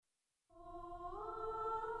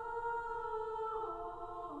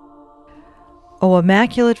O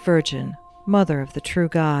Immaculate Virgin, Mother of the true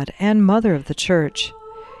God and Mother of the Church,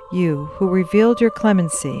 you who revealed your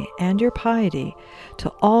clemency and your piety to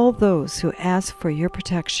all those who ask for your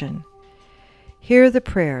protection, hear the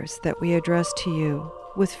prayers that we address to you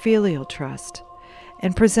with filial trust,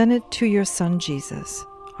 and present it to your Son Jesus,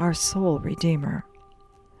 our sole Redeemer.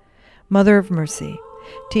 Mother of Mercy,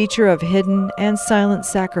 Teacher of hidden and silent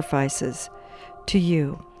sacrifices, to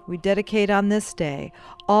you we dedicate on this day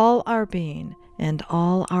all our being and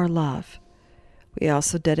all our love. We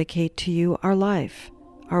also dedicate to you our life,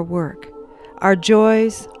 our work, our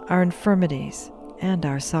joys, our infirmities, and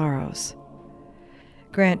our sorrows.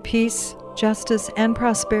 Grant peace, justice, and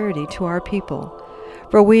prosperity to our people,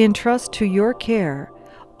 for we entrust to your care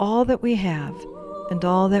all that we have and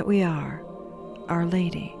all that we are, Our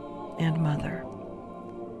Lady and Mother.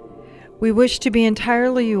 We wish to be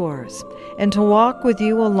entirely yours and to walk with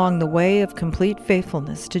you along the way of complete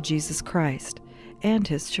faithfulness to Jesus Christ and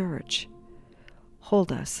His Church.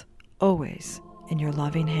 Hold us always in your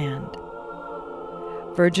loving hand.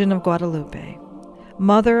 Virgin of Guadalupe,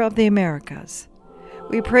 Mother of the Americas,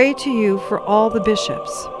 we pray to you for all the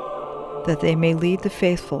bishops, that they may lead the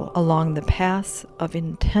faithful along the paths of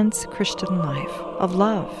intense Christian life, of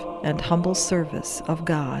love and humble service of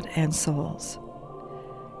God and souls.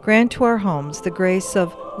 Grant to our homes the grace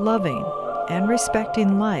of loving and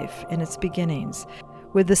respecting life in its beginnings,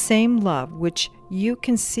 with the same love which you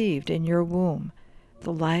conceived in your womb,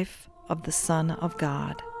 the life of the Son of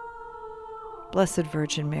God. Blessed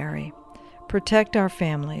Virgin Mary, protect our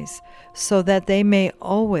families so that they may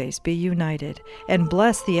always be united, and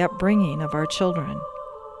bless the upbringing of our children.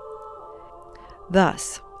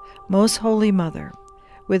 Thus, Most Holy Mother,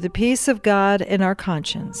 with the peace of God in our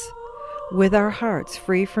conscience, with our hearts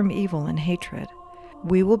free from evil and hatred,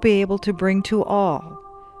 we will be able to bring to all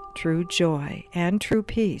true joy and true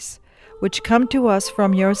peace, which come to us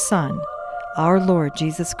from your Son, our Lord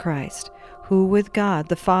Jesus Christ, who with God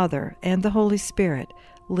the Father and the Holy Spirit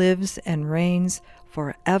lives and reigns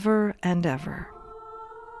forever and ever.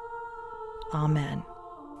 Amen.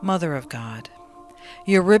 Mother of God,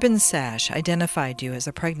 your ribbon sash identified you as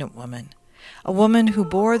a pregnant woman, a woman who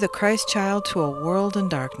bore the Christ child to a world in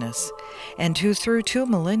darkness, and who through 2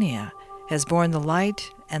 millennia has borne the light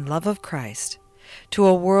and love of Christ to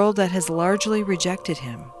a world that has largely rejected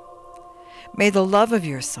him. May the love of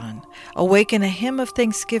your Son awaken a hymn of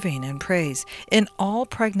thanksgiving and praise in all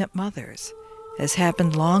pregnant mothers, as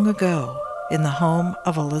happened long ago in the home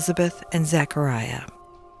of Elizabeth and Zechariah.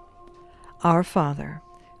 Our Father,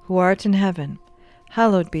 who art in heaven,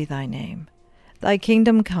 hallowed be thy name. Thy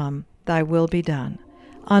kingdom come, thy will be done,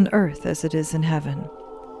 on earth as it is in heaven.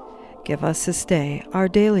 Give us this day our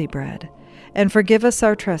daily bread, and forgive us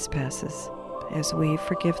our trespasses, as we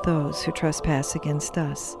forgive those who trespass against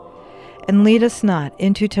us. And lead us not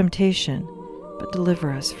into temptation, but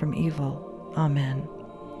deliver us from evil. Amen.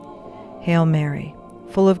 Hail Mary,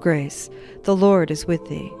 full of grace, the Lord is with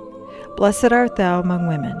thee. Blessed art thou among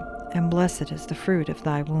women, and blessed is the fruit of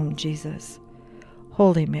thy womb, Jesus.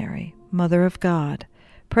 Holy Mary, Mother of God,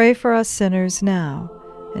 pray for us sinners now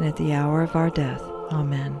and at the hour of our death.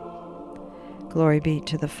 Amen. Glory be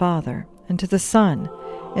to the Father, and to the Son,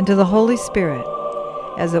 and to the Holy Spirit,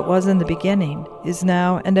 as it was in the beginning, is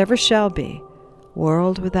now, and ever shall be,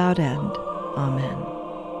 world without end. Amen.